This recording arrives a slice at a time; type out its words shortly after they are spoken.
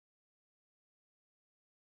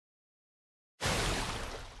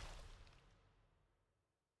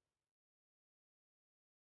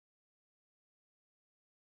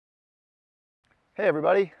Hey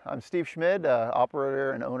everybody, I'm Steve Schmid,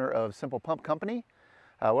 operator and owner of Simple Pump Company.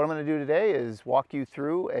 What I'm going to do today is walk you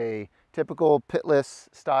through a typical pitless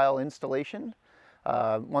style installation.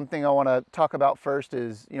 One thing I want to talk about first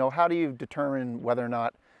is, how do you determine whether or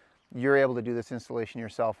not you're able to do this installation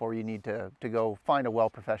yourself or you need to go find a well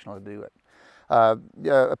professional to do it.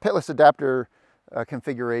 A pitless adapter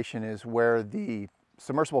configuration is where the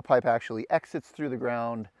submersible pipe actually exits through the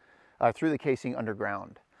ground, through the casing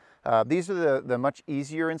underground. These are the much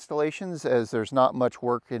easier installations as there's not much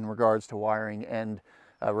work in regards to wiring and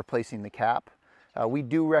replacing the cap. We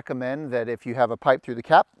do recommend that if you have a pipe through the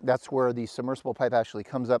cap, that's where the submersible pipe actually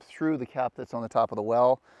comes up through the cap that's on the top of the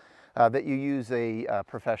well, that you use a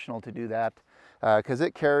professional to do that, because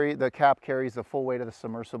the cap carries the full weight of the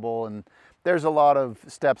submersible, and there's a lot of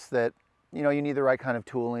steps that you need the right kind of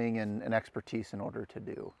tooling and expertise in order to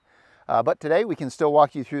do. But today we can still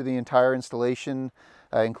walk you through the entire installation,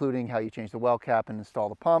 including how you change the well cap and install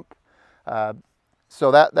the pump.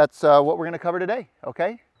 So that's what we're going to cover today,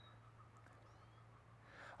 okay?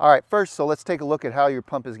 All right, first, so let's take a look at how your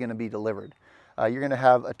pump is going to be delivered. You're going to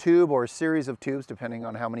have a tube or a series of tubes, depending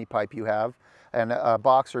on how many pipe you have, and a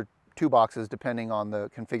box or two boxes, depending on the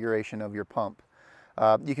configuration of your pump.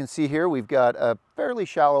 You can see here we've got a fairly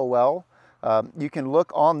shallow well. You can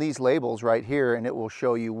look on these labels right here and it will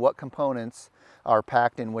show you what components are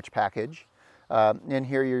packed in which package. In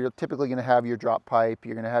here you're typically going to have your drop pipe,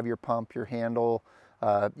 you're going to have your pump, your handle,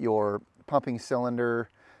 your pumping cylinder,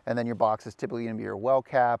 and then your box is typically going to be your well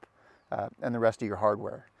cap and the rest of your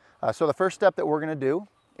hardware. So the first step that we're going to do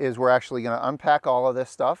is we're actually going to unpack all of this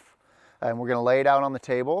stuff and we're going to lay it out on the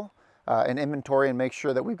table and inventory and make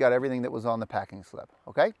sure that we've got everything that was on the packing slip.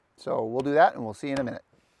 Okay, so we'll do that and we'll see you in a minute.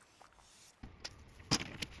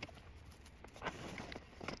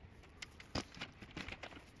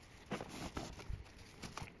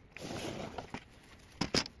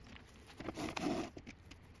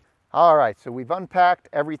 All right, so we've unpacked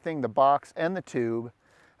everything, the box and the tube,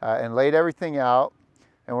 and laid everything out.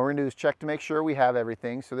 And what we're gonna do is check to make sure we have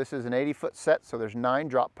everything. So this is an 80-foot set, so there's 9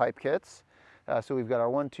 drop pipe kits. So we've got our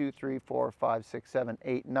 1, 2, 3, 4, 5, 6, 7,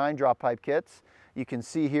 8, 9 drop pipe kits. You can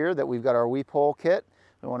see here that we've got our weep hole kit.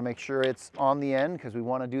 We wanna make sure it's on the end because we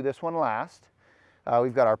wanna do this one last.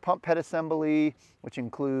 We've got our pump head assembly, which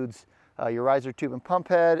includes your riser tube and pump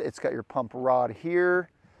head. It's got your pump rod here.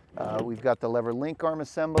 We've got the lever link arm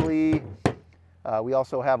assembly. We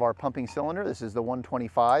also have our pumping cylinder. This is the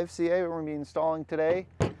 125 CA we're going to be installing today.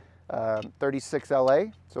 36 LA,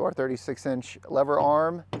 so our 36-inch lever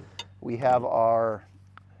arm. We have our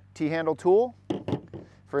T-handle tool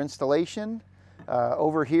for installation.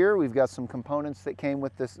 Over here we've got some components that came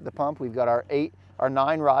with the pump. We've got our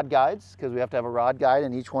 9 rod guides, because we have to have a rod guide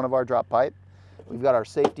in each one of our drop pipe. We've got our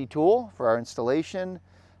safety tool for our installation.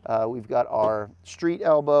 We've got our street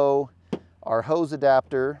elbow, our hose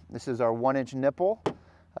adapter. This is our 1-inch nipple.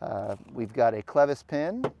 We've got a clevis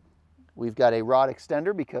pin. We've got a rod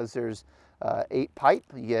extender because there's 8 pipe.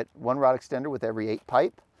 You get 1 rod extender with every 8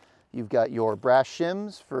 pipe. You've got your brass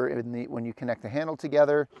shims for when you connect the handle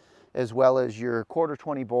together, as well as your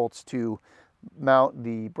 1/4-20 bolts to mount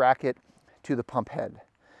the bracket to the pump head.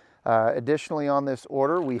 Additionally, on this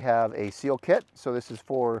order, we have a seal kit. So this is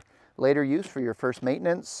for later use for your first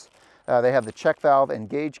maintenance. They have the check valve and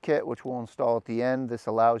gauge kit, which we'll install at the end. This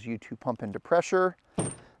allows you to pump into pressure.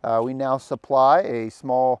 We now supply a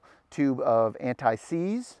small tube of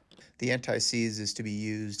anti-seize. The anti-seize is to be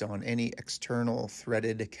used on any external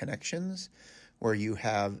threaded connections where you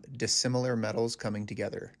have dissimilar metals coming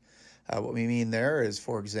together. What we mean there is,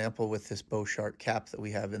 for example, with this bow shark cap that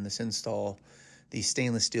we have in this install, the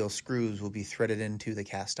stainless steel screws will be threaded into the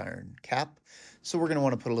cast iron cap. So we're going to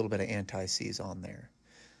want to put a little bit of anti-seize on there.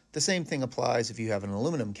 The same thing applies if you have an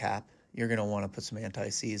aluminum cap. You're going to want to put some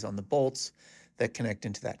anti-seize on the bolts that connect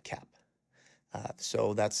into that cap.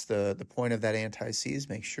 So that's the point of that anti-seize.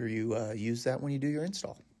 Make sure you use that when you do your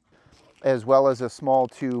install. As well as a small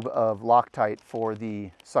tube of Loctite for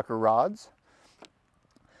the sucker rods.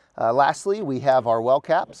 Lastly, we have our well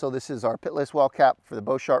cap. So this is our pitless well cap for the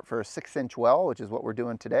bow shark for a 6-inch well, which is what we're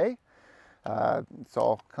doing today. It's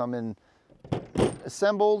all come in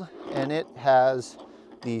assembled, and it has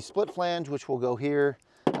the split flange, which will go here,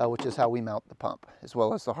 which is how we mount the pump, as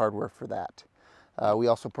well as the hardware for that. We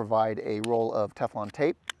also provide a roll of Teflon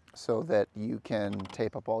tape so that you can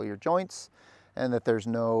tape up all your joints and that there's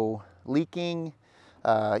no leaking.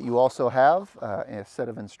 You also have a set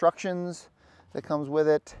of instructions that comes with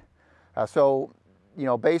it. So,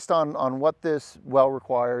 based on what this well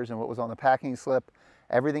requires and what was on the packing slip,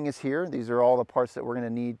 everything is here. These are all the parts that we're going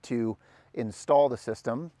to need to install the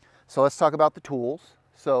system. So let's talk about the tools.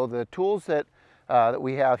 So the tools that that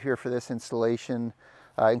we have here for this installation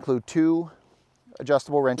include 2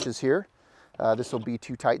 adjustable wrenches here. This will be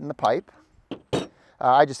to tighten the pipe.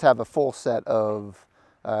 I just have a full set of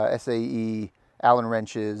SAE Allen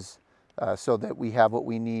wrenches so that we have what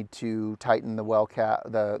we need to tighten the well cap,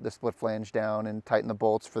 the split flange down, and tighten the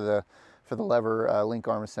bolts for the lever link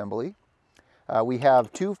arm assembly. We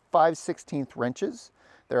have 2 5/16 wrenches.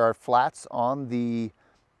 There are flats on the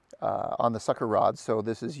sucker rods, so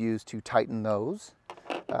this is used to tighten those.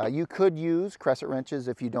 You could use crescent wrenches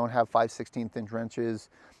if you don't have 5/16 inch wrenches.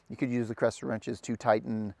 You could use the crescent wrenches to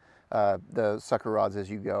tighten the sucker rods as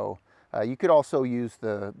you go. You could also use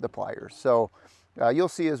the pliers. So you'll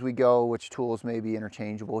see as we go which tools may be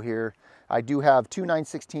interchangeable here. I do have 2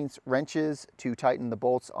 9/16 wrenches to tighten the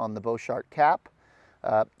bolts on the bow shark cap.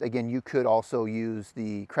 Again, you could also use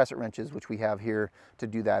the crescent wrenches, which we have here, to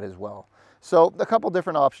do that as well. So a couple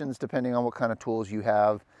different options depending on what kind of tools you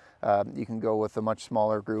have. You can go with a much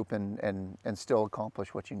smaller group and still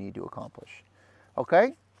accomplish what you need to accomplish.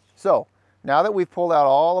 Okay, so now that we've pulled out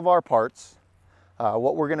all of our parts,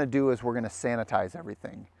 what we're going to do is we're going to sanitize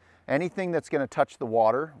everything. Anything that's going to touch the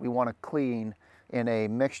water, we want to clean in a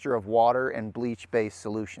mixture of water and bleach-based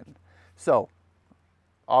solution. So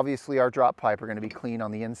obviously our drop pipe are going to be clean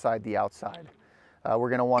on the inside, the outside. We're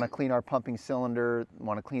going to want to clean our pumping cylinder,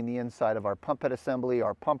 want to clean the inside of our pump head assembly,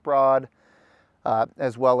 our pump rod,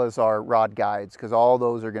 as well as our rod guides, because all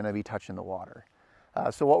those are going to be touching the water.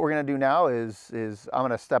 So what we're going to do now is I'm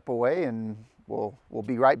going to step away, and we'll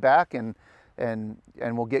be right back, and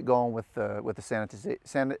we'll get going with sanitizing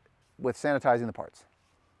the parts.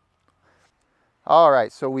 All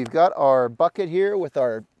right, so we've got our bucket here with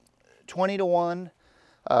our 20-to-1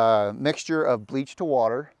 mixture of bleach to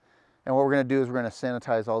water, and what we're going to do is we're going to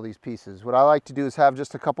sanitize all these pieces. What I like to do is have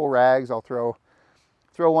just a couple rags. I'll throw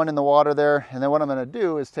one in the water there, and then what I'm going to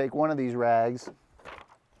do is take one of these rags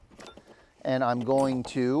and I'm going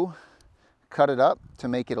to cut it up to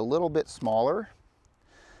make it a little bit smaller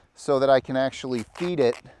so that I can actually feed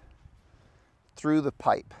it through the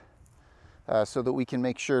pipe so that we can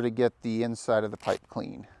make sure to get the inside of the pipe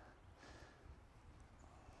clean.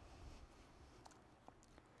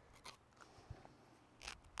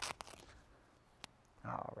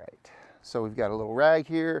 All right, so we've got a little rag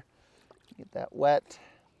here. Get that wet,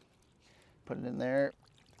 put it in there.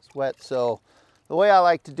 It's wet. So the way I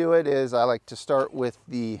like to do it is I like to start with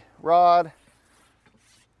the rod,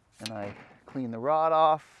 and I clean the rod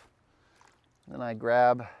off. Then I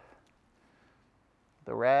grab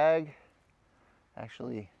the rag,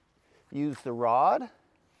 actually use the rod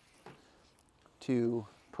to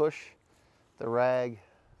push the rag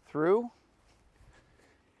through.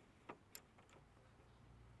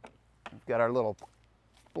 We've got our little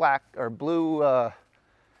black or blue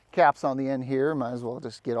caps on the end here. Might as well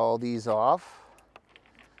just get all these off.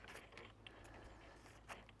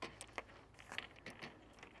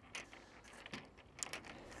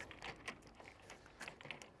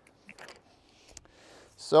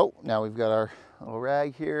 So now we've got our little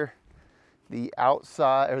rag here. The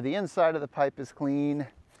outside or the inside of the pipe is clean.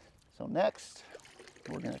 So next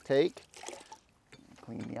we're going to clean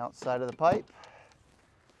the outside of the pipe.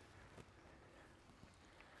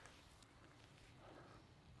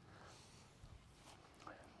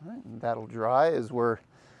 All right, and that'll dry as we're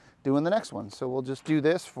doing the next one. So we'll just do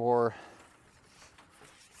this for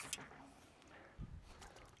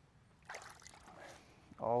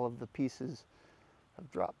all of the pieces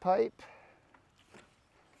of drop pipe.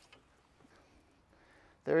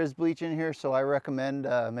 There is bleach in here, so I recommend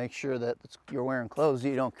make sure that you're wearing clothes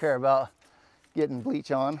you don't care about getting bleach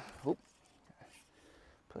on. Oop.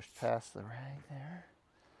 Pushed past the rag there.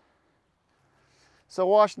 So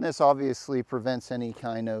washing this obviously prevents any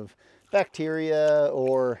kind of bacteria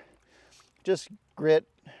or just grit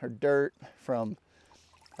or dirt from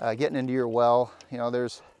getting into your well. You know,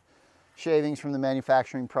 there's shavings from the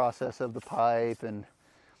manufacturing process of the pipe and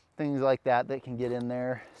things like that that can get in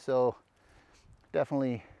there. So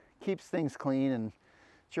definitely keeps things clean, and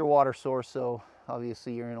it's your water source, so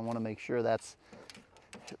obviously you're going to want to make sure that's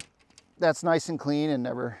nice and clean and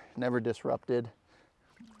never disrupted.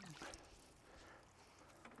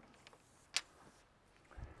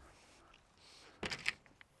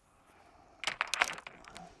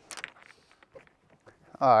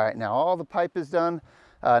 All right, now all the pipe is done.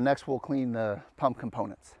 Next we'll clean the pump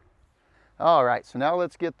components. All right, so now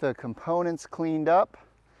let's get the components cleaned up.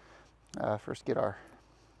 First get our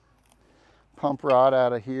pump rod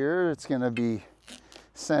out of here. It's going to be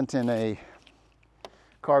sent in a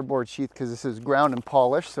cardboard sheath because this is ground and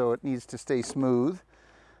polished, so it needs to stay smooth.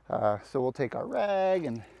 So we'll take our rag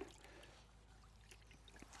and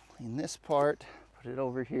clean this part. Put it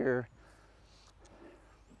over here.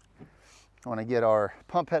 I want to get our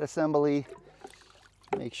pump head assembly,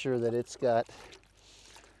 make sure that it's got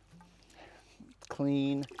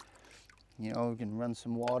clean, you know, we can run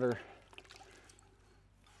some water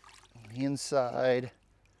on the inside,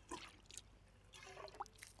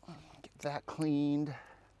 get that cleaned.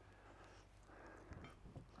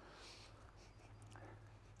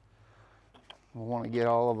 We'll want to get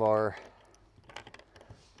all of our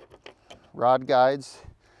rod guides,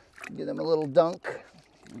 give them a little dunk,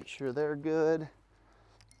 make sure they're good.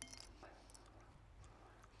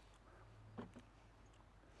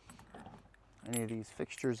 Any of these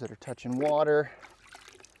fixtures that are touching water.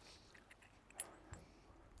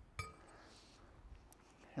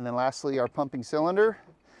 And then lastly, our pumping cylinder.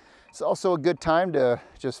 It's also a good time to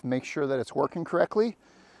just make sure that it's working correctly.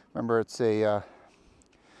 Remember, it's a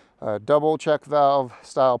double check valve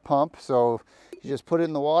style pump, so you just put it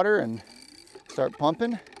in the water and start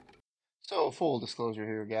pumping. So full disclosure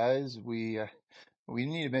here, guys, we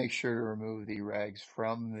need to make sure to remove the rags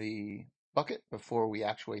from the bucket before we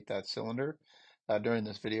actuate that cylinder. During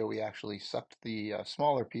this video, we actually sucked the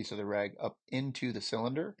smaller piece of the rag up into the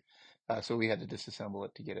cylinder, so we had to disassemble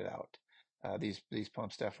it to get it out. These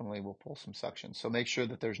pumps definitely will pull some suction, so make sure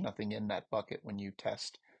that there's nothing in that bucket when you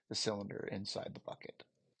test the cylinder inside the bucket.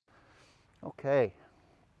 Okay.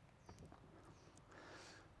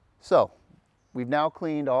 So we've now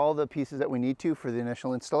cleaned all the pieces that we need to for the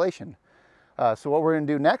initial installation. So what we're going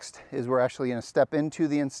to do next is we're actually going to step into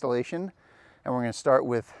the installation, and we're going to start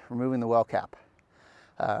with removing the well cap.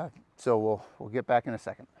 So we'll get back in a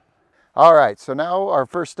second. All right, so now our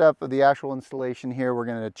first step of the actual installation here, we're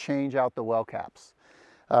going to change out the well caps.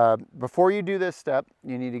 Before you do this step,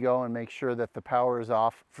 you need to go and make sure that the power is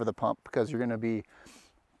off for the pump, because you're going to be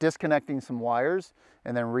disconnecting some wires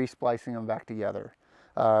and then re-splicing them back together.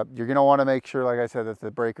 You're going to want to make sure, like I said, that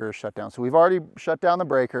the breaker is shut down. So we've already shut down the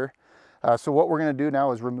breaker. So what we're going to do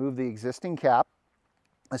now is remove the existing cap.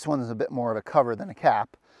 This one is a bit more of a cover than a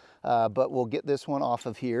cap, but we'll get this one off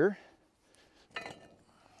of here.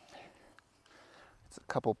 It's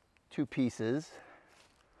two pieces.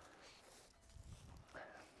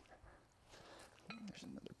 There's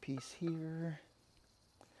another piece here.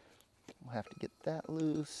 We'll have to get that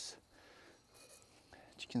loose.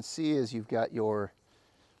 What you can see is you've got your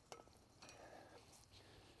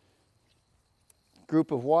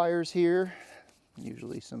group of wires here,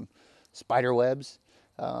 usually some spider webs.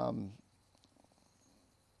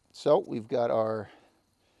 So we've got our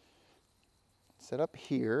set up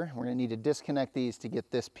here. We're going to need to disconnect these to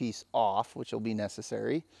get this piece off, which will be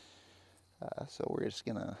necessary. So we're just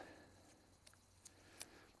going to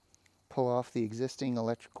pull off the existing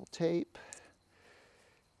electrical tape.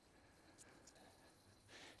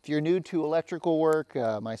 If you're new to electrical work,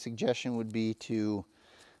 my suggestion would be to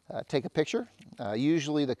take a picture.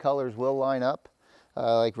 Usually the colors will line up,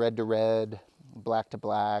 like red to red, black to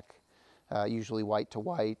black, usually white to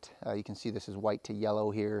white. You can see this is white to yellow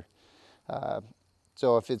here.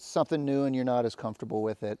 So if it's something new and you're not as comfortable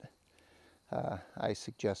with it, I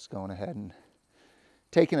suggest going ahead and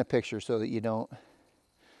taking a picture so that you don't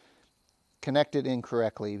connect it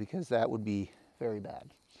incorrectly, because that would be very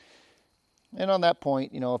bad. And on that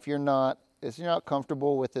point, you know, if you're not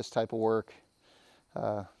comfortable with this type of work,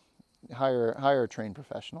 hire a trained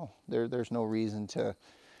professional. There's no reason to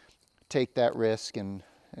take that risk and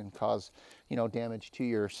cause, you know, damage to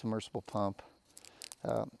your submersible pump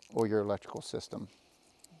or your electrical system.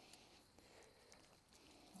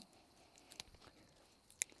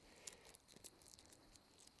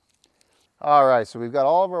 All right, so we've got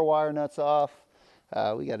all of our wire nuts off.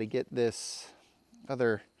 We got to get this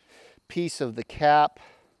other piece of the cap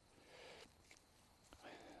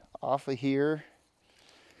off of here.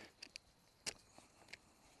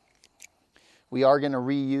 We are going to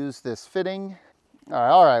reuse this fitting.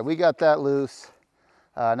 All right, we got that loose.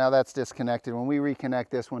 Now that's disconnected. When we reconnect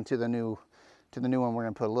this one to the new one, we're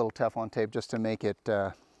going to put a little Teflon tape just to make it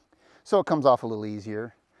so it comes off a little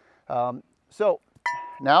easier. So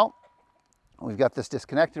now we've got this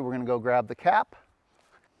disconnected, we're going to go grab the cap.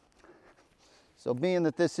 So being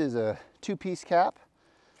that this is a two-piece cap,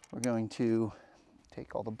 we're going to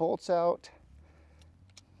take all the bolts out.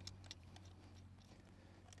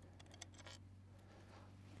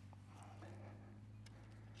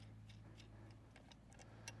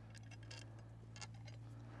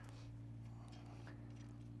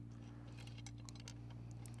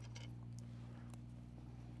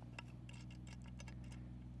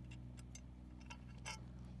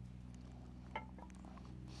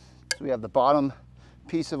 So we have the bottom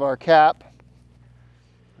piece of our cap.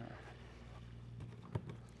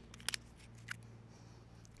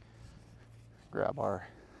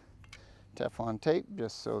 Teflon tape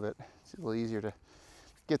just so that it's a little easier to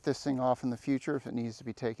get this thing off in the future if it needs to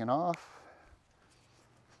be taken off.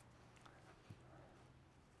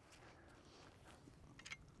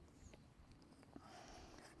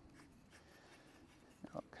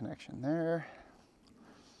 Connection there.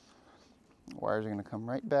 Wires are going to come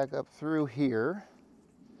right back up through here.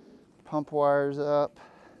 Pump wires up.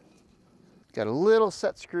 Got a little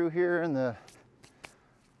set screw here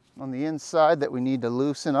on the inside that we need to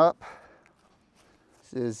loosen up.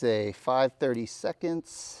 This is a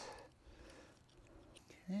 5/32.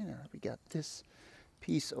 Okay, now we got this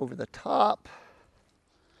piece over the top.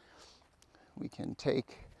 We can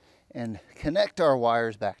take and connect our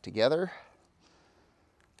wires back together.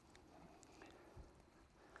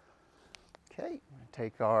 Okay,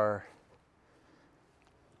 take our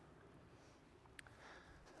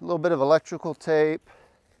little bit of electrical tape.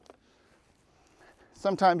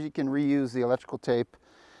 Sometimes you can reuse the electrical tape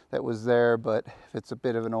that was there, but if it's a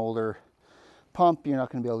bit of an older pump, you're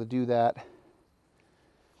not going to be able to do that.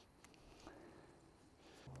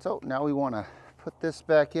 So now we want to put this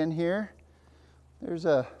back in here. There's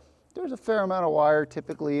a fair amount of wire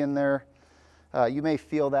typically in there. You may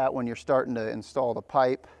feel that when you're starting to install the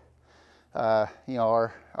pipe. You know,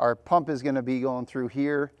 our pump is going to be going through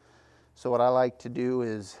here. So what I like to do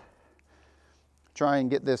is try and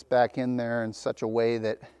get this back in there in such a way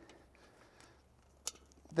that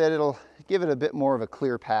it'll give it a bit more of a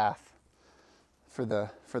clear path for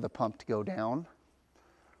the pump to go down.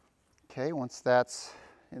 Okay, once that's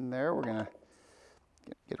in there, we're going to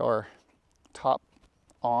get our top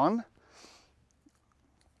on.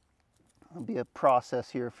 There'll be a process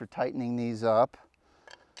here for tightening these up.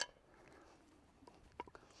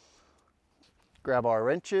 Grab our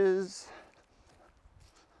wrenches.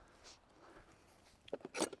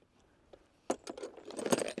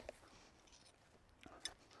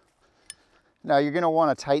 Now you're going to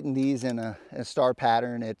want to tighten these in a star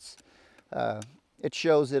pattern. It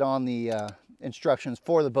shows it on the instructions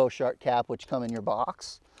for the Bow-Shark cap, which come in your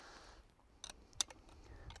box.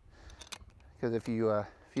 Because if you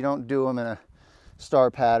don't do them in a star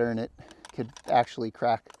pattern, it could actually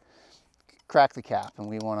crack the cap, and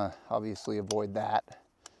we want to obviously avoid that.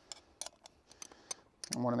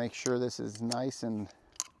 I want to make sure this is nice and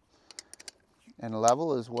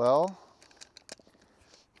level as well.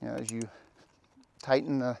 You know, as you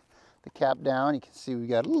tighten the cap down, you can see we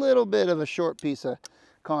got a little bit of a short piece of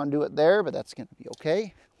conduit there, but that's going to be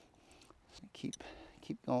okay. Keep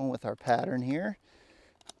going with our pattern here.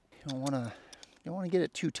 You don't want to get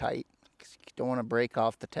it too tight because you don't want to break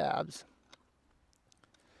off the tabs.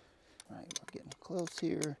 All right, we're getting close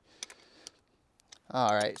here.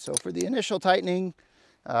 All right, so for the initial tightening,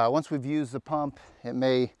 once we've used the pump, it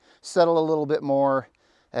may settle a little bit more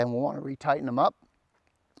and we'll want to retighten them up.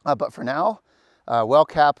 But for now, well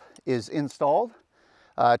cap is installed.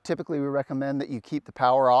 Typically we recommend that you keep the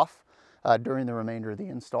power off during the remainder of the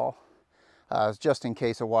install, just in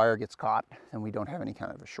case a wire gets caught and we don't have any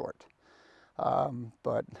kind of a short.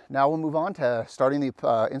 But now we'll move on to starting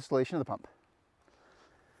the installation of the pump.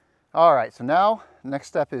 All right, so now next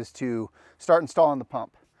step is to start installing the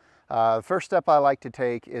pump. The first step I like to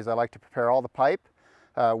take is I like to prepare all the pipe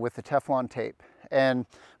with the Teflon tape. And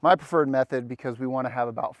my preferred method, because we want to have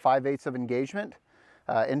about 5/8 of engagement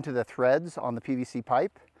into the threads on the PVC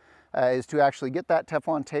pipe, is to actually get that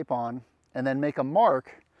Teflon tape on and then make a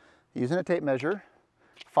mark using a tape measure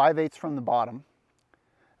 5/8 from the bottom.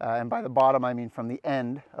 And by the bottom, I mean from the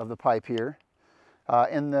end of the pipe here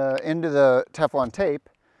into the Teflon tape.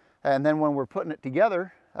 And then when we're putting it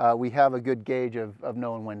together, we have a good gauge of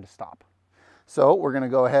knowing when to stop. So we're going to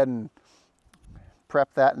go ahead and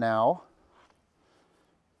prep that now.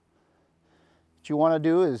 What you want to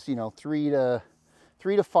do is, you know, 3 to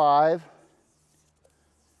 5.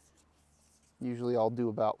 Usually I'll do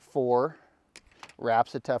about 4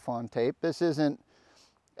 wraps of Teflon tape. This isn't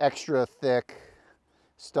extra thick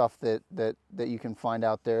stuff that you can find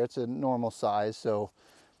out there. It's a normal size, so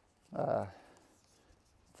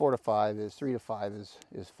 3 to 5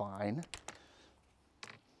 is fine.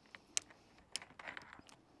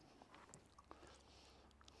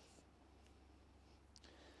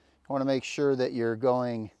 I want to make sure that you're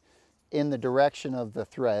going in the direction of the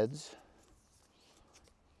threads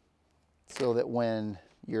so that when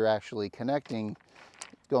you're actually connecting,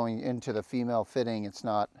 going into the female fitting, it's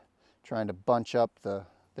not trying to bunch up the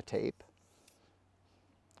tape.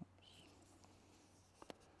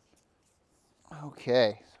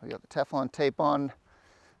 Okay, so we got the Teflon tape on.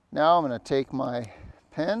 Now I'm going to take my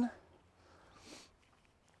pen,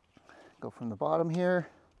 go from the bottom here,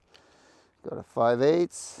 go to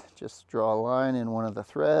 5/8, just draw a line in one of the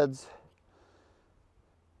threads,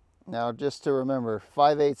 Now just to remember,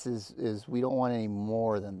 5/8 is we don't want any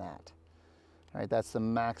more than that. All right, that's the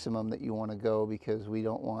maximum that you want to go, because we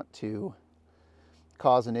don't want to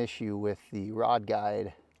cause an issue with the rod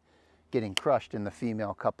guide getting crushed in the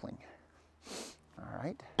female coupling. All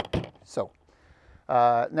right, so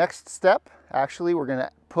next step, actually, we're going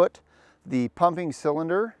to put the pumping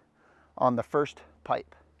cylinder on the first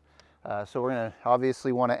pipe. So we're going to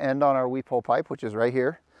obviously want to end on our weep hole pipe, which is right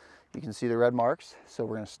here. You can see the red marks. So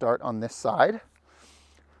we're going to start on this side.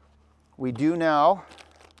 We do now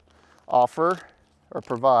offer or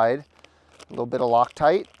provide a little bit of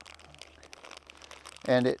Loctite,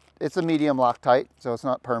 and it's a medium Loctite, so it's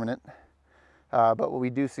not permanent. But what we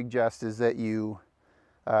do suggest is that you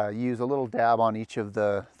use a little dab on each of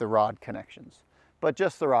the rod connections, but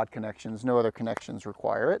just the rod connections, no other connections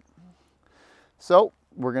require it. So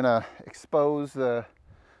we're gonna expose the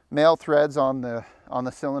male threads on the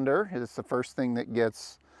cylinder. It's the first thing that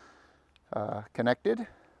gets connected.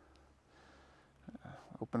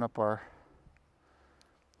 Open up our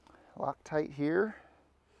Loctite here.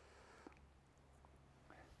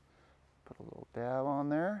 Put a little dab on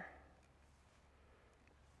there.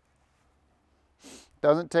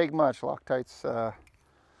 Doesn't take much. Loctite's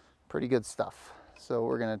pretty good stuff. So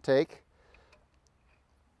we're going to take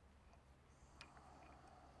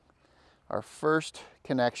our first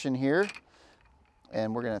connection here,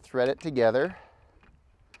 and we're going to thread it together.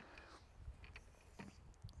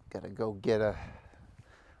 Got to go get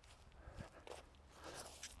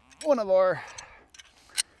one of our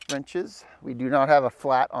wrenches. We do not have a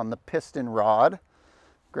flat on the piston rod.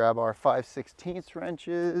 Grab our 5/16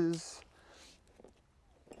 wrenches.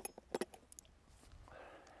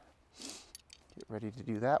 Get ready to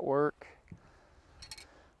do that work.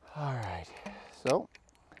 All right, so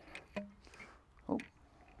we're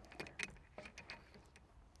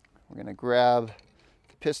going to grab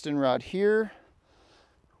the piston rod here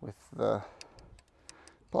with the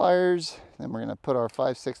pliers. Then we're going to put our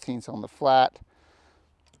 5/16 on the flat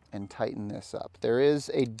and tighten this up. There is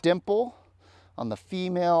a dimple on the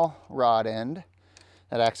female rod end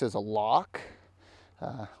that acts as a lock.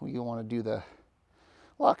 We want to do the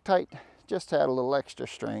Loctite just to add a little extra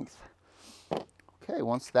strength. Okay,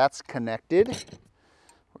 once that's connected, what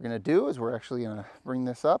we're going to do is we're actually going to bring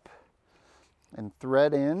this up and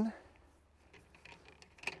thread in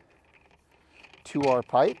to our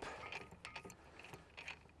pipe.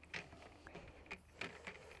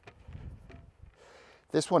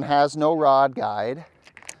 This one has no rod guide,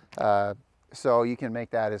 so you can make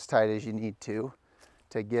that as tight as you need to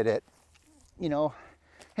get it, you know,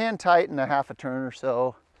 hand tight, and a half a turn or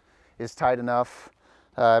so is tight enough.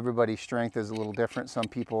 Everybody's strength is a little different. Some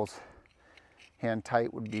people's hand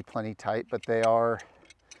tight would be plenty tight, but they are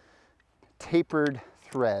tapered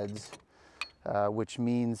threads, which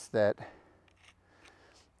means that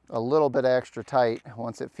a little bit extra tight,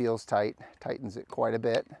 once it feels tight, tightens it quite a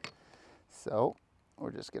bit. So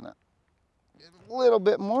we're just gonna get a little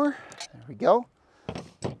bit more. There we go.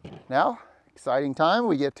 Now, exciting time.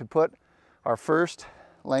 We get to put our first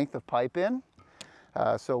length of pipe in.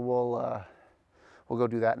 So we'll go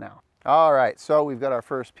do that now. All right, so we've got our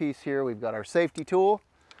first piece here. We've got our safety tool.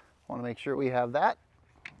 Want to make sure we have that.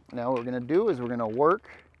 Now what we're gonna do is we're gonna work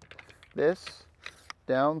this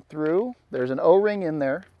down through. There's an O-ring in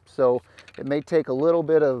there, so it may take a little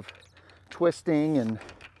bit of twisting and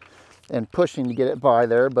pushing to get it by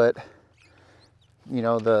there, but you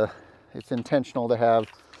know, it's intentional to have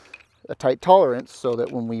a tight tolerance so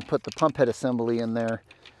that when we put the pump head assembly in there,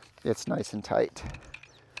 it's nice and tight.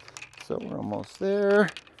 So we're almost there.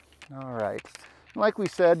 All right. Like we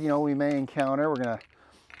said, you know, we may encounter, we're gonna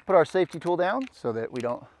put our safety tool down so that we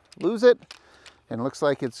don't lose it. And it looks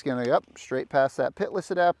like it's gonna up straight past that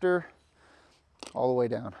pitless adapter all the way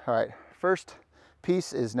down. All right, first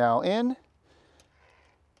piece is now in.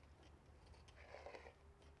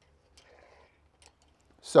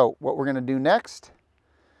 So what we're gonna do next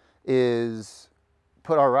is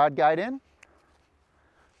put our rod guide in.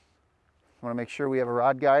 I wanna make sure we have a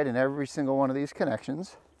rod guide in every single one of these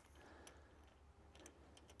connections.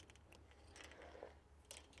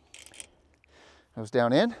 Goes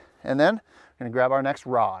down in, and then we're gonna grab our next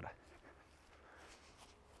rod.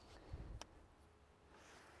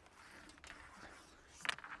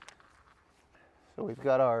 So we've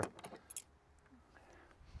got our,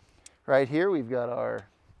 right here, we've got our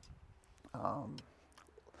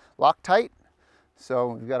Loctite. So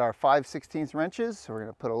we've got our 5/16 wrenches. So we're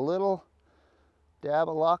gonna put a little dab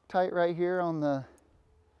of Loctite right here on the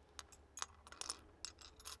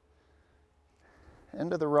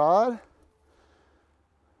end of the rod.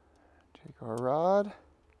 Take our rod,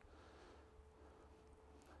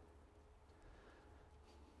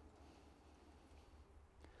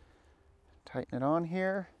 Tighten it on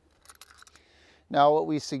here. Now what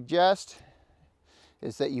we suggest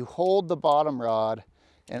is that you hold the bottom rod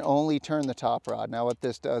and only turn the top rod. Now what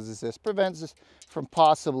this does is this prevents us from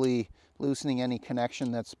possibly loosening any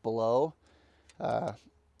connection that's below.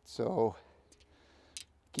 So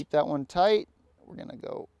keep that one tight. We're gonna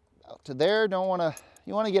go out to there. You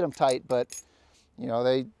want to get them tight, but you know,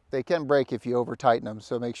 they can break if you over tighten them.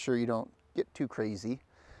 So make sure you don't get too crazy.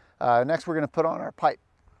 Next we're gonna put on our pipe.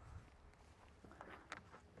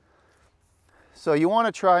 So you want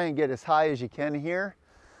to try and get as high as you can here.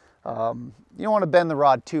 You don't want to bend the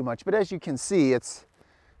rod too much, but as you can see, it's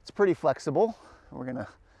pretty flexible. We're gonna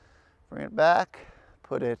bring it back,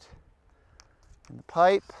 put it in the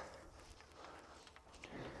pipe,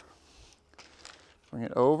 bring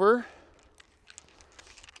it over,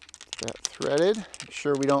 get that threaded. Make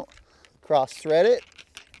sure we don't cross thread it.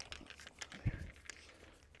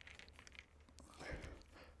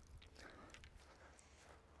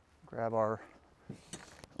 Grab our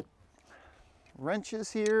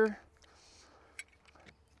wrenches here.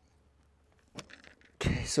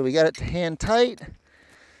 Okay, so we got it hand tight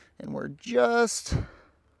and we're just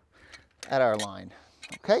at our line.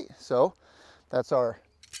 Okay, so that's our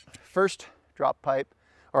first drop pipe,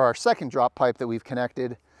 or our second drop pipe that we've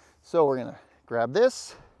connected. So we're gonna grab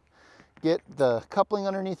this, get the coupling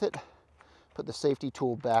underneath it, put the safety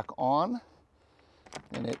tool back on,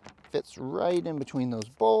 and it fits right in between those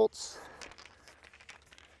bolts.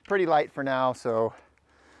 Pretty light for now, so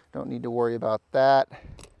don't need to worry about that.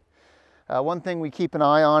 One thing we keep an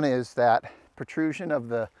eye on is that protrusion of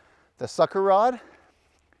the sucker rod.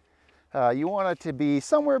 You want it to be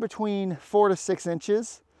somewhere between 4 to 6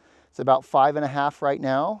 inches. It's about 5.5 right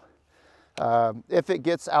now. If it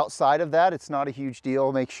gets outside of that, it's not a huge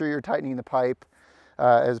deal. Make sure you're tightening the pipe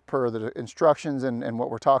as per the instructions and what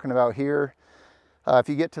we're talking about here. If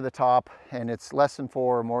you get to the top and it's less than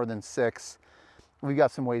 4 or more than 6, we've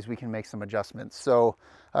got some ways we can make some adjustments. So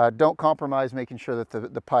don't compromise making sure that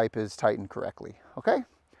the pipe is tightened correctly, okay?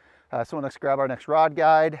 So let's grab our next rod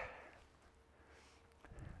guide.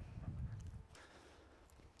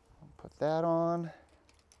 Put that on.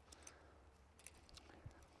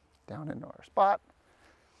 Down into our spot.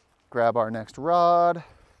 Grab our next rod.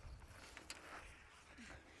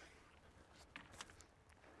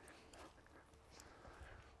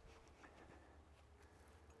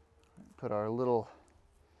 Put our little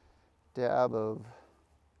dab of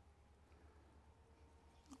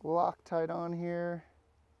Loctite on here.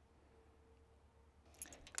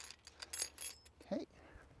 Okay,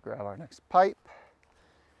 grab our next pipe.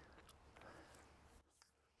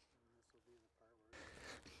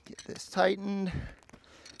 Get this tightened.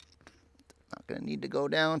 Not going to need to go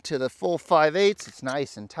down to the full 5/8. It's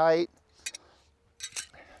nice and tight.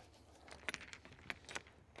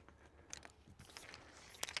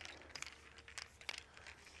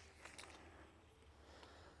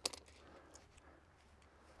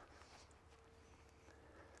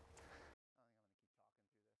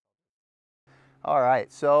 All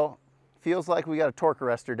right, so feels like we got a torque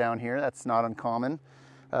arrestor down here. That's not uncommon.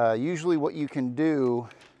 Usually what you can do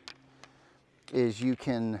is you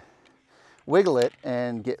can wiggle it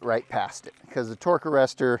and get right past it, because the torque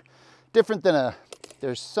arrestor, different than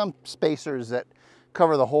there's some spacers that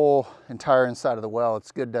cover the whole entire inside of the well.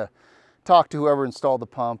 It's good to talk to whoever installed the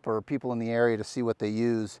pump or people in the area to see what they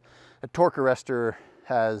use. A torque arrestor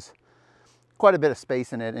has quite a bit of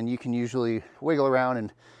space in it, and you can usually wiggle around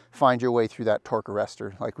and find your way through that torque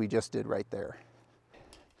arrestor like we just did right there.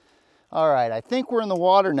 All right, I think we're in the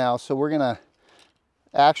water now, so we're gonna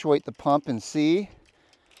actuate the pump and see.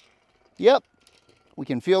 Yep, we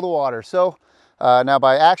can feel the water. So now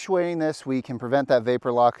by actuating this, we can prevent that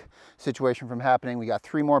vapor lock situation from happening. We got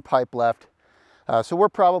 3 more pipe left. So we're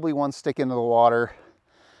probably 1 stick into the water,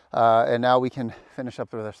 and now we can finish up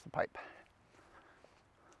the rest of the pipe.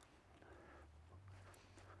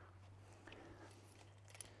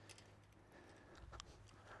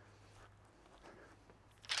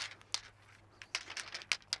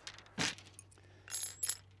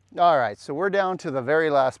 All right, so we're down to the very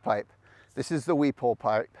last pipe. This is the weep hole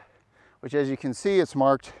pipe, which, as you can see, it's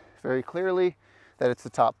marked very clearly that it's the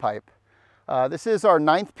top pipe. This is our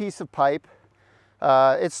 9th piece of pipe.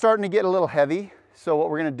 It's starting to get a little heavy, so what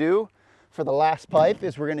we're gonna do for the last pipe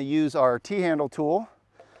is we're gonna use our T-handle tool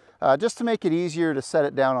just to make it easier to set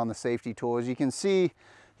it down on the safety tool. As you can see,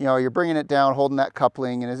 you know, you're bringing it down, holding that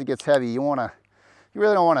coupling, and as it gets heavy, you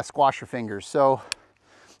really don't wanna squash your fingers. So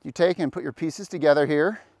you take and put your pieces together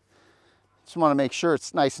here. Just want to make sure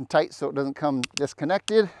it's nice and tight so it doesn't come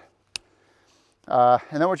disconnected. And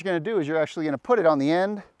then what you're going to do is you're actually going to put it on the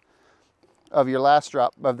end of your last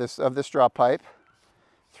drop of this drop pipe.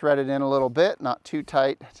 Thread it in a little bit, not too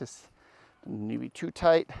tight, just need to be too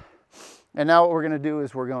tight. And now what we're going to do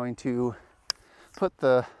is we're going to put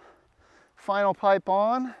the final pipe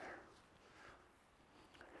on.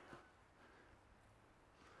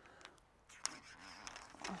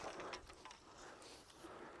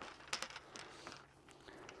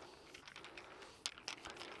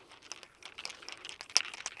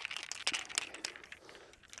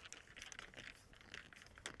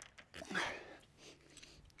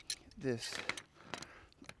 This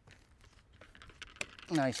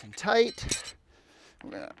nice and tight. We're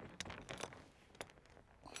gonna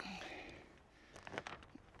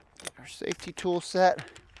get our safety tool set.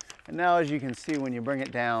 And now, as you can see, when you bring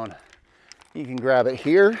it down, you can grab it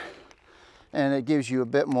here and it gives you a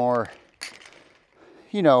bit more,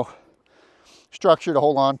 you know, structure to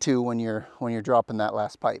hold on to when you're dropping that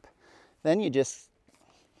last pipe. Then you just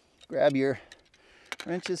grab your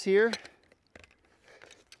wrenches here.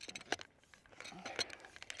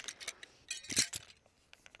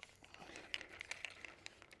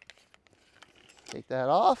 Take that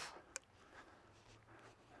off.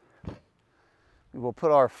 We will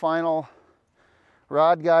put our final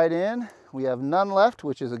rod guide in. We have none left,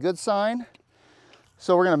 which is a good sign.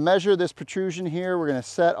 So we're going to measure this protrusion here. We're going to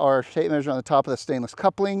set our tape measure on the top of the stainless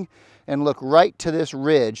coupling and look right to this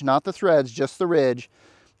ridge, not the threads, just the ridge.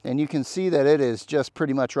 And you can see that it is just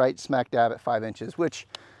pretty much right smack dab at 5 inches, which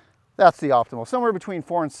that's the optimal. Somewhere between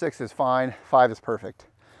 4 and 6 is fine. 5 is perfect.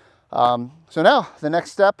 So now the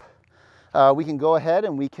next step, we can go ahead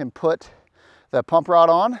and we can put the pump rod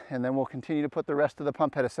on, and then we'll continue to put the rest of the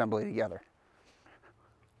pump head assembly together.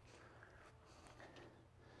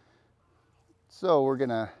 So we're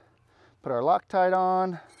gonna put our Loctite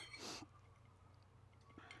on.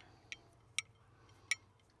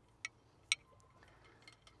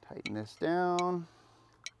 Tighten this down.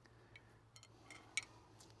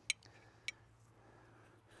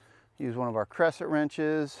 Use one of our crescent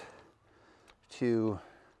wrenches to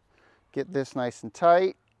get this nice and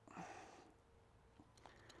tight.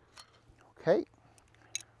 Okay.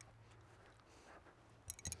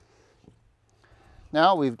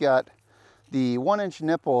 Now we've got the 1-inch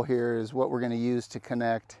nipple here is what we're going to use to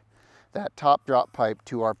connect that top drop pipe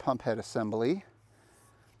to our pump head assembly.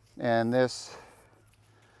 And this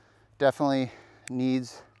definitely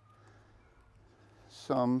needs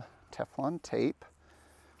some Teflon tape.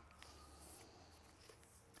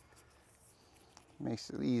 Makes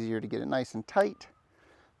it easier to get it nice and tight.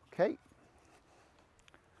 Okay.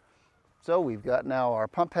 So we've got now our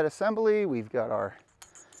pump head assembly. We've got our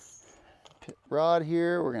pit rod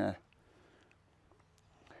here. We're gonna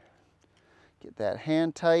get that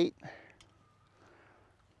hand tight.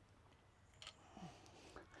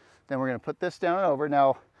 Then we're gonna put this down and over.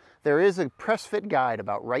 Now, there is a press fit guide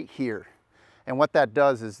about right here. And what that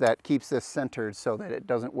does is that keeps this centered so that it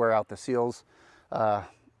doesn't wear out the seals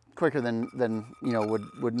quicker than you know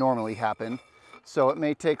would normally happen. So it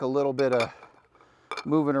may take a little bit of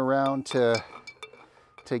moving around to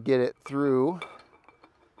get it through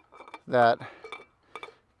that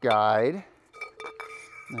guide.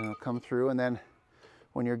 And it'll come through, and then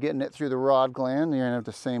when you're getting it through the rod gland, you're gonna have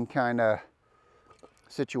the same kind of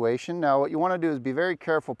situation. Now what you want to do is be very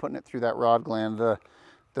careful putting it through that rod gland.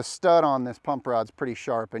 The stud on this pump rod's pretty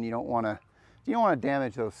sharp, and you don't want to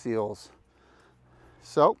damage those seals.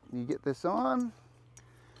 So you get this on,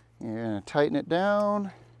 you're going to tighten it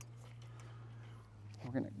down.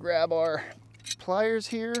 We're going to grab our pliers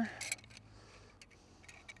here.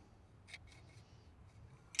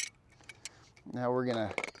 Now we're going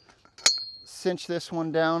to cinch this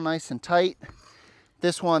one down nice and tight.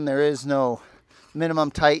 This one, there is no minimum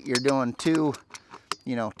tight. You're doing two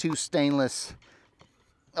stainless,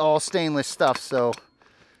 all stainless stuff. So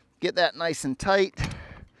get that nice and tight.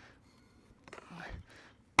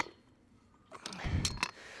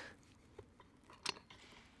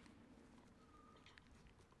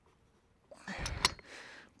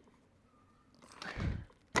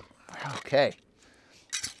 Okay,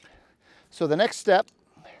 so the next step,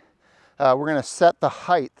 we're going to set the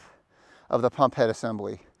height of the pump head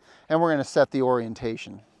assembly, and we're going to set the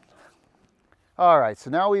orientation. All right, so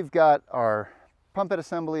now we've got our pump head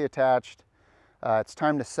assembly attached. It's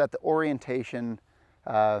time to set the orientation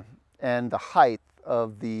and the height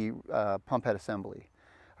of the pump head assembly.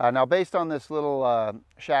 Now, based on this little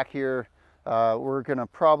shack here, we're going to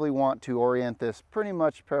probably want to orient this pretty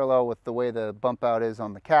much parallel with the way the bump out is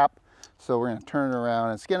on the cap. So we're going to turn it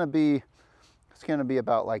around. It's going to be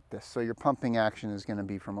about like this. So your pumping action is going to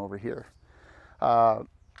be from over here.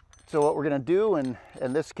 So what we're going to do, and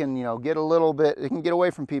this can, you know, get a little bit, it can get away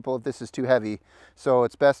from people if this is too heavy. So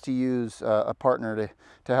it's best to use a partner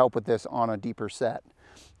to help with this on a deeper set.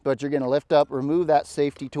 But you're going to lift up, remove that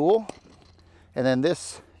safety tool, and then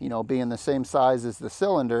this, you know, being the same size as the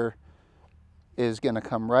cylinder, is going to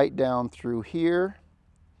come right down through here.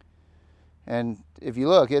 And if you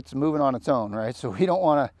look, it's moving on its own, right? So we don't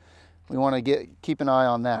want to, we want to keep an eye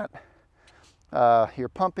on that. Your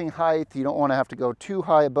pumping height, you don't want to have to go too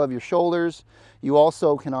high above your shoulders. You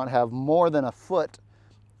also cannot have more than a foot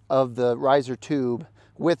of the riser tube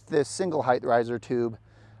with this single height riser tube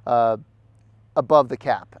above the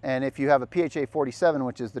cap. And if you have a PHA 47,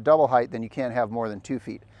 which is the double height, then you can't have more than 2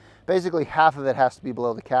 feet. Basically, half of it has to be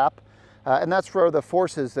below the cap, and that's for the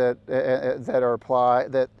forces that are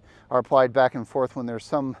applied back and forth when there's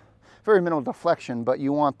some very minimal deflection. But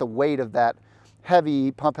you want the weight of that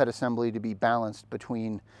heavy pump head assembly to be balanced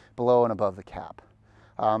between below and above the cap.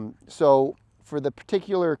 So for the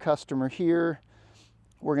particular customer here,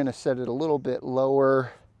 we're going to set it a little bit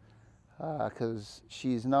lower because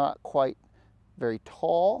she's not quite very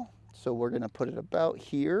tall. So we're going to put it about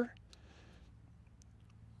here.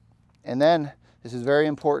 And then, this is very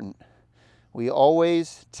important, we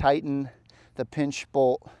always tighten the pinch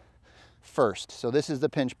bolt first. So this is the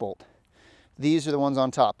pinch bolt. These are the ones on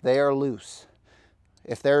top. They are loose.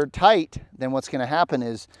 If they're tight, then what's going to happen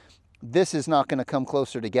is this is not going to come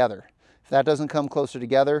closer together. If that doesn't come closer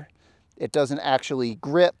together, it doesn't actually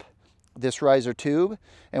grip this riser tube.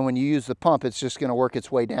 And when you use the pump, it's just going to work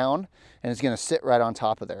its way down and it's going to sit right on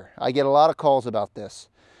top of there. I get a lot of calls about this.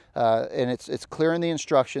 And it's clear in the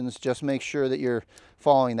instructions. Just make sure that you're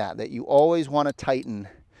following that you always want to tighten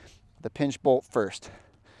the pinch bolt first.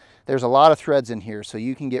 There's a lot of threads in here, so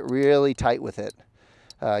you can get really tight with it.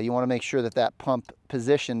 You want to make sure that that pump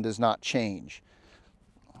position does not change.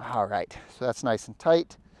 All right, so that's nice and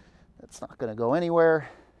tight. That's not going to go anywhere.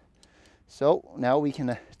 So now we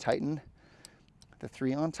can tighten the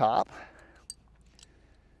 3 on top.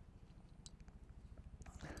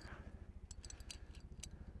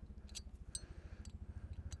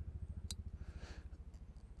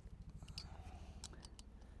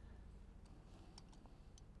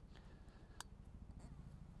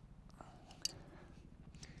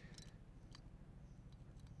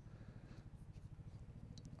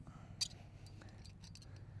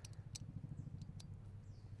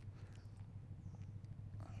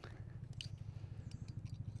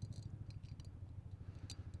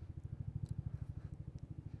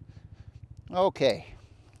 Okay,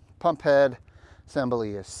 pump head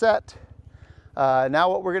assembly is set. Now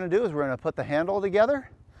what we're going to do is we're going to put the handle together,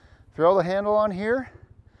 throw the handle on here,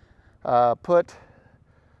 put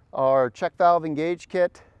our check valve engage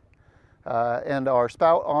kit and our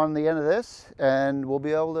spout on the end of this, and we'll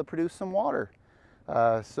be able to produce some water.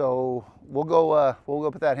 So we'll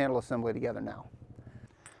go put that handle assembly together now.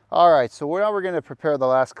 All right, so now we're going to prepare the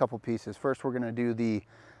last couple pieces. First, we're going to do the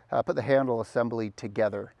put the handle assembly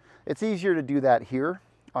together. It's easier to do that here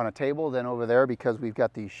on a table than over there because we've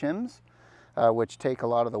got these shims, which take a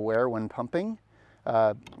lot of the wear when pumping.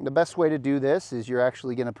 The best way to do this is you're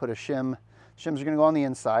actually going to put a shim. Shims are going to go on the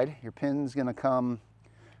inside. Your pin's going to come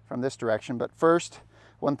from this direction. But first,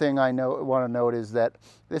 one thing I want to note is that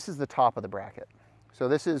this is the top of the bracket. So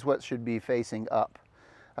this is what should be facing up.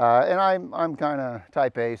 And I'm kind of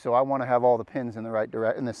type A, so I want to have all the pins in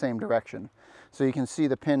the same direction. So you can see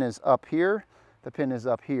the pin is up here. The pin is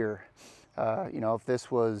up here. You know, if this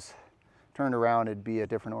was turned around, it'd be a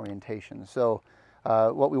different orientation. So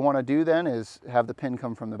what we want to do then is have the pin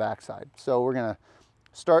come from the backside. So we're going to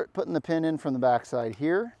start putting the pin in from the backside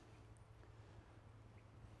here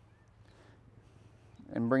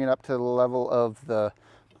and bring it up to the level of the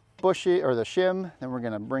bushy or the shim. Then we're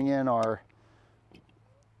going to bring in our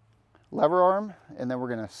lever arm, and then we're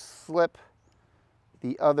going to slip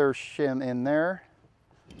the other shim in there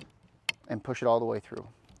and push it all the way through.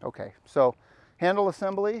 Okay, so handle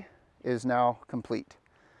assembly is now complete.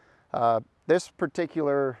 This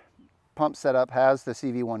particular pump setup has the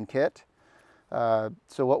CV1 kit.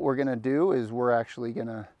 So what we're gonna do is we're actually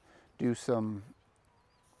gonna do some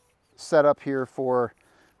setup here for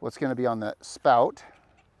what's gonna be on the spout.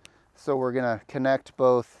 So we're gonna connect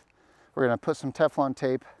both, we're gonna put some Teflon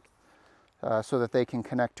tape so that they can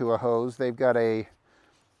connect to a hose. They've got a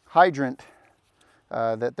hydrant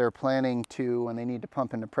that they're planning to, when they need to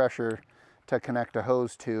pump into pressure, to connect a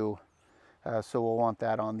hose to. So we'll want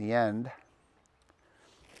that on the end.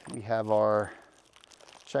 We have our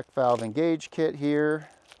check valve engage kit here.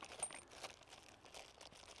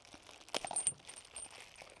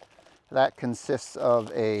 That consists of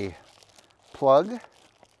a plug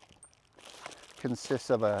consists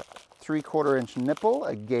of a 3/4 inch nipple,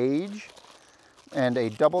 a gauge, and a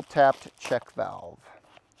double tapped check valve.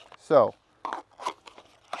 So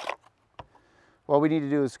what we need to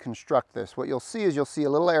do is construct this. What you'll see is a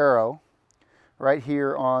little arrow right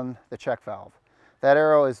here on the check valve. That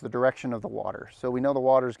arrow is the direction of the water. So we know the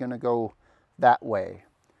water is going to go that way.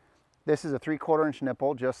 This is a 3/4 inch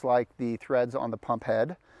nipple, just like the threads on the pump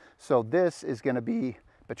head. So this is going to be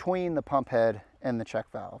between the pump head and the check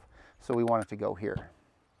valve. So we want it to go here.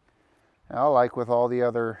 Now, like with all the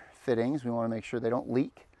other fittings, we want to make sure they don't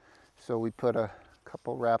leak. So we put a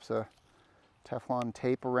couple wraps of Teflon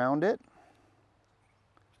tape around it.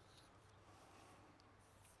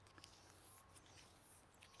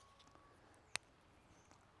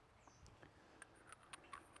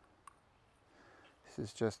 This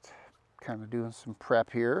is just kind of doing some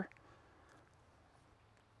prep here.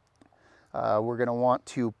 We're going to want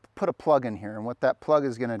to put a plug in here, and what that plug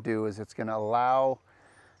is going to do is it's going to allow,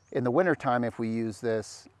 in the wintertime if we use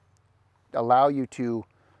this, allow you to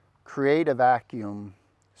create a vacuum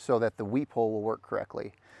so that the weep hole will work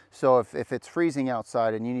correctly. So if it's freezing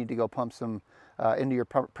outside and you need to go pump some into your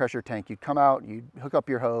pressure tank, you'd come out, you'd hook up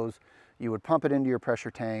your hose, you would pump it into your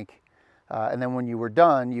pressure tank, and then when you were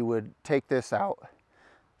done, you would take this out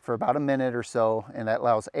for about a minute or so, and that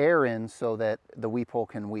allows air in so that the weep hole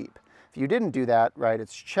can weep. If you didn't do that, right,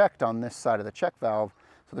 it's checked on this side of the check valve,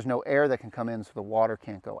 so there's no air that can come in, so the water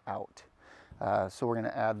can't go out. So we're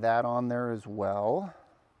going to add that on there as well.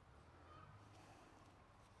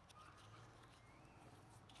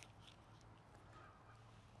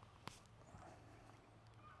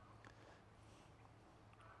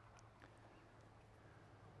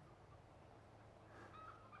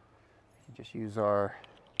 Just use our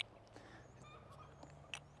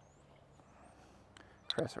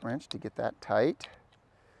crescent wrench to get that tight.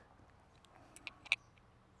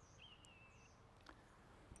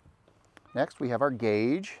 Next, we have our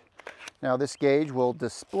gauge. Now this gauge will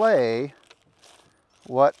display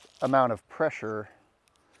what amount of pressure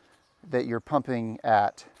that you're pumping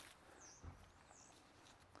at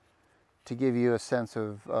to give you a sense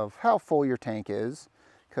of how full your tank is,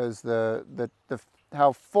 because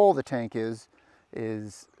how full the tank is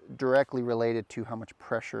directly related to how much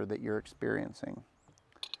pressure that you're experiencing.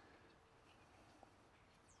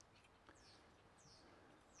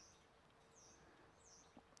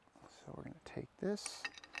 So we're going to take this,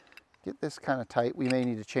 get this kind of tight. We may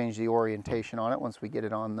need to change the orientation on it once we get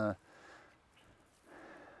it on the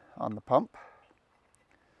pump.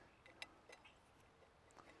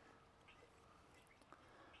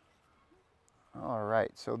 All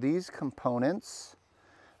right, so these components,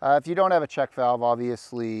 if you don't have a check valve,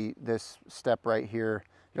 obviously this step right here,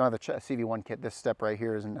 you don't have a CV1 kit, this step right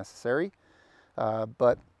here isn't necessary.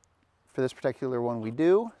 But for this particular one we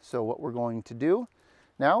do. So what we're going to do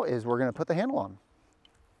now is we're going to put the handle on.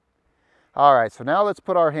 All right, so now let's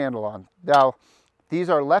put our handle on. Now, these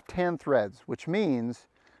are left-hand threads, which means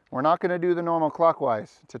we're not going to do the normal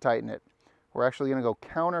clockwise to tighten it. We're actually going to go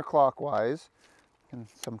counterclockwise. It can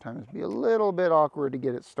sometimes be a little bit awkward to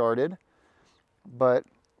get it started, but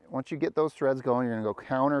once you get those threads going, you're going to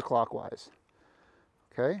go counterclockwise.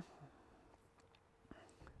 Okay?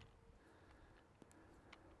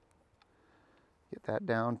 Get that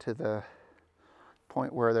down to the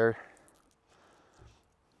point where they're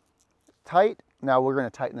tight. Now we're going to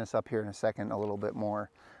tighten this up here in a second a little bit more.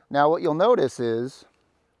 Now what you'll notice is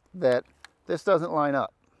that this doesn't line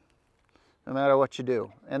up no matter what you do,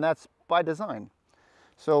 and that's by design.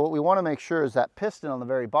 So what we want to make sure is that piston on the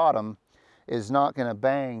very bottom is not going to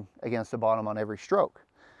bang against the bottom on every stroke.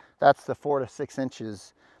 That's the 4 to 6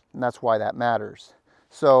 inches, and that's why that matters.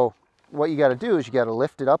 So what you got to do is you got to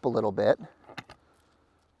lift it up a little bit.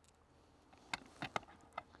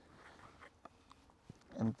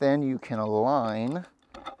 And then you can align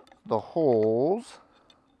the holes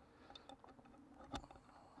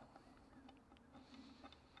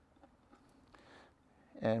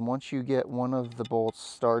and once you get one of the bolts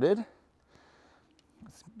started,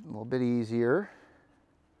 it's a little bit easier.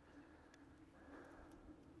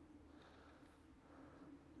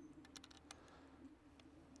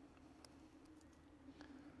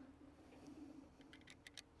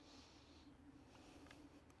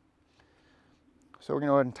 So we're going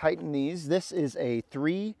to go ahead and tighten these. This is a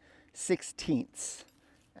 3/16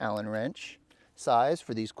 Allen wrench size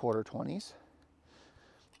for these 1/4-20s.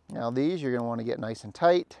 Now these you're going to want to get nice and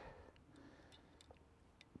tight.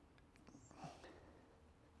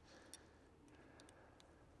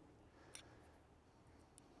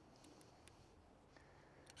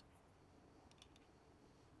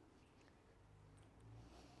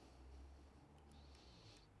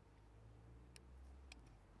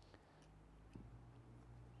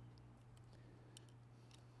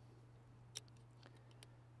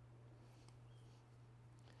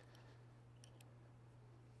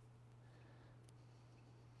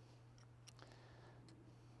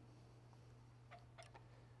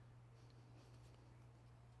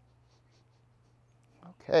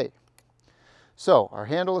 Okay, so our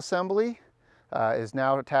handle assembly is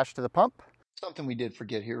now attached to the pump. Something we did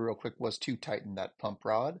forget here real quick was to tighten that pump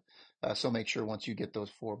rod. So make sure once you get those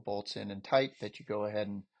 4 bolts in and tight that you go ahead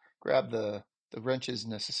and grab the wrenches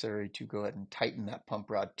necessary to go ahead and tighten that pump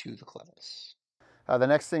rod to the clevis. The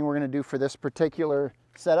next thing we're going to do for this particular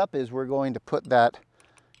setup is we're going to put that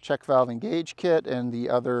check valve engage kit and the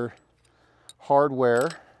other hardware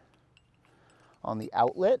on the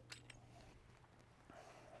outlet.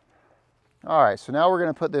 All right, so now we're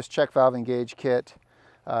going to put this check valve engage kit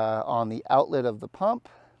on the outlet of the pump.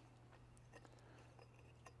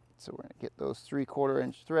 So we're going to get those 3/4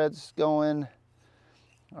 inch threads going.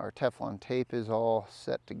 Our Teflon tape is all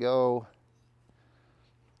set to go.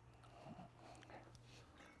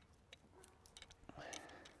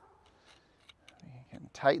 We can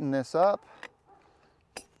tighten this up.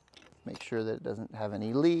 Make sure that it doesn't have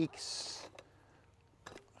any leaks.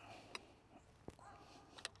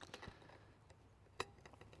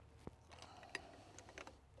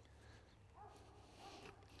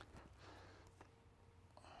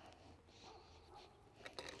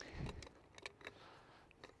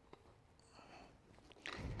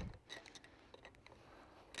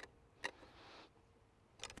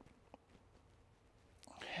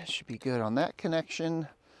 That should be good on that connection.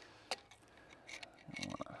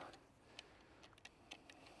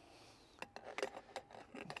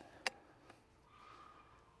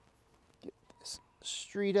 Get this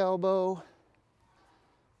street elbow.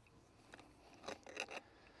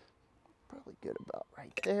 Probably good about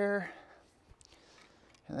right there.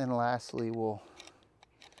 And then lastly, we'll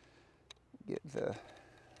get the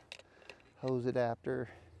hose adapter.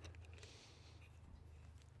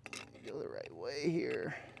 Go the right way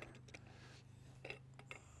here.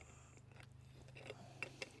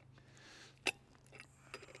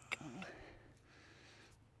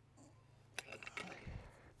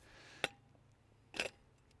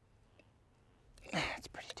 It's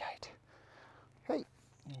pretty tight. Okay,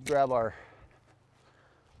 grab our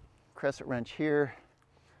crescent wrench here.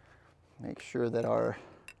 Make sure that our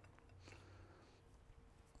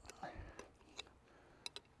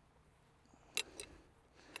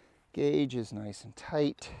gauge is nice and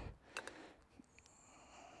tight.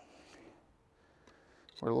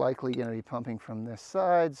 We're likely going to be pumping from this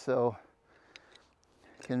side, so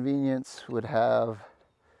convenience would have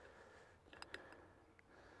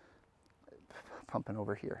pumping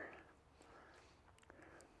over here.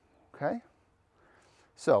 Okay,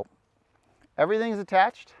 so everything's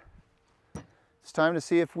attached. It's time to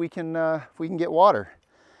see if we can get water.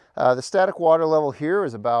 The static water level here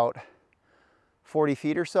is about 40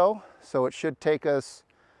 feet or so, so it should take us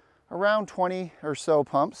around 20 or so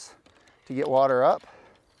pumps to get water up.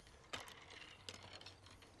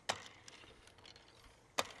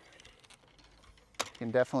 You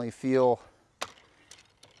can definitely feel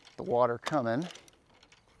the water coming.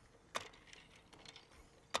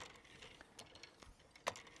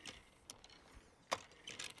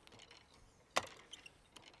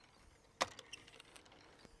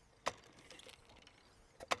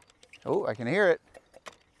 Oh, I can hear it.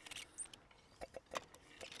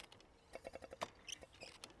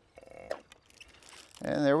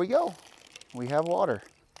 And there we go. We have water.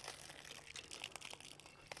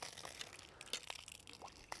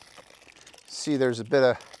 See, there's a bit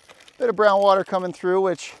of brown water coming through,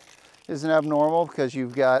 which isn't abnormal because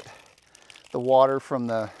you've got the water from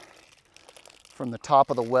the top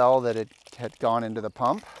of the well that it had gone into the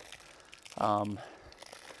pump.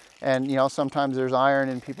 And you know, sometimes there's iron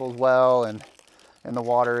in people's well and the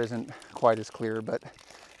water isn't quite as clear, but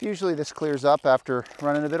usually this clears up after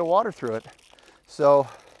running a bit of water through it. So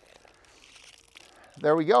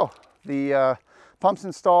there we go. The pump's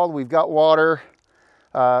installed, we've got water.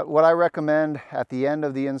 What I recommend at the end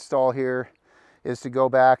of the install here is to go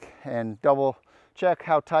back and double check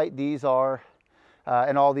how tight these are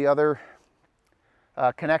and all the other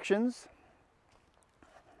connections.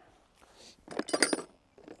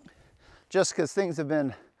 Just because things have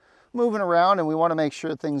been moving around and we want to make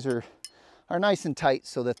sure things are nice and tight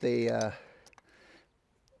so that they,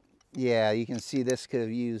 yeah, you can see this could have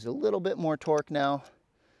used a little bit more torque now,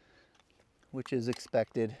 which is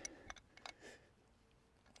expected.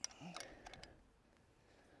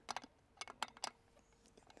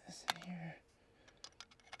 This in here.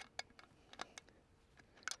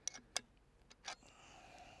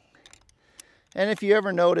 And if you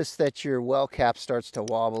ever notice that your well cap starts to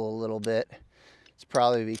wobble a little bit, it's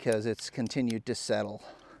probably because it's continued to settle.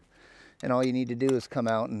 And all you need to do is come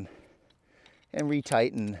out and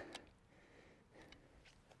retighten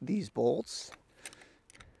these bolts.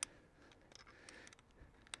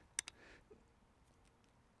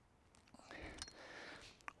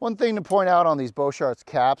 One thing to point out on these Beauchart's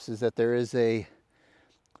caps is that there is a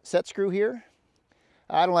set screw here.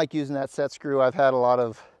 I don't like using that set screw. I've had a lot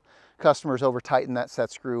of customers over tighten that set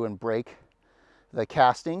screw and break the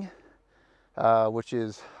casting, which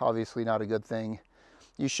is obviously not a good thing.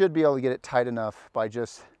 You should be able to get it tight enough by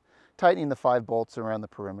just tightening the 5 bolts around the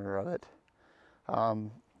perimeter of it.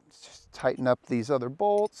 Just tighten up these other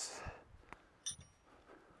bolts.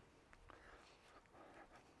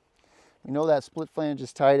 We know that split flange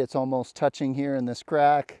is tight. It's almost touching here in this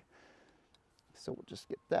crack. So we'll just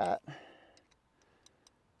get that.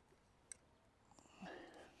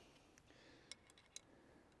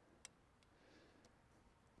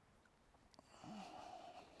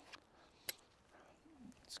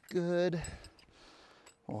 It's good.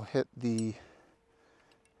 We'll hit the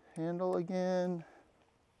handle again.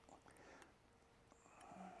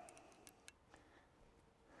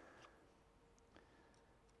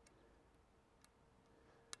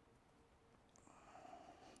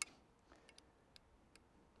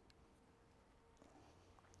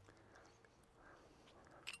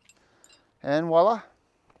 And voila,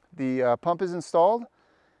 the pump is installed.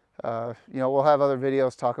 You know, we'll have other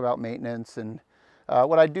videos talk about maintenance, and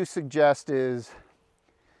what I do suggest is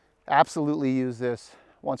absolutely use this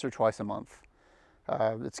once or twice a month.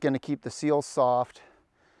 It's going to keep the seals soft,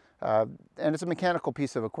 and it's a mechanical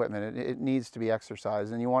piece of equipment. It needs to be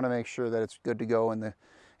exercised, and you want to make sure that it's good to go in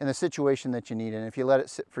the situation that you need. And if you let it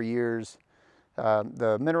sit for years,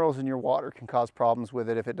 the minerals in your water can cause problems with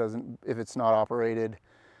it if it's not operated.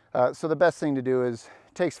 So the best thing to do is,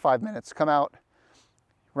 it takes 5 minutes, come out,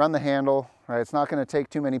 run the handle, right? It's not going to take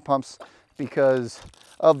too many pumps because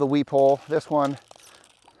of the weep hole. This one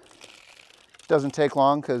doesn't take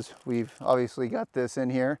long because we've obviously got this in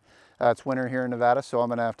here. It's winter here in Nevada, so I'm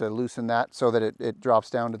going to have to loosen that so that it drops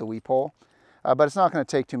down to the weep hole. But it's not going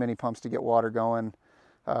to take too many pumps to get water going.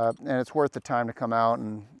 And it's worth the time to come out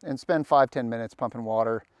and spend 5-10 minutes pumping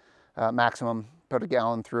water, maximum, put a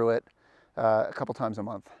gallon through it a couple times a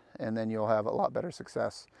month, and then you'll have a lot better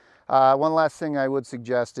success. One last thing I would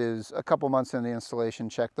suggest is a couple months in the installation,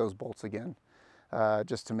 check those bolts again,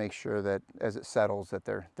 just to make sure that as it settles that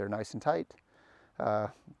they're nice and tight.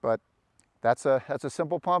 But that's a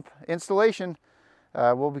simple pump installation.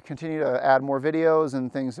 We'll continue to add more videos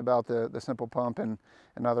and things about the simple pump and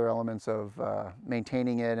other elements of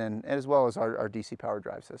maintaining it, and as well as our DC power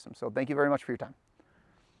drive system. So thank you very much for your time.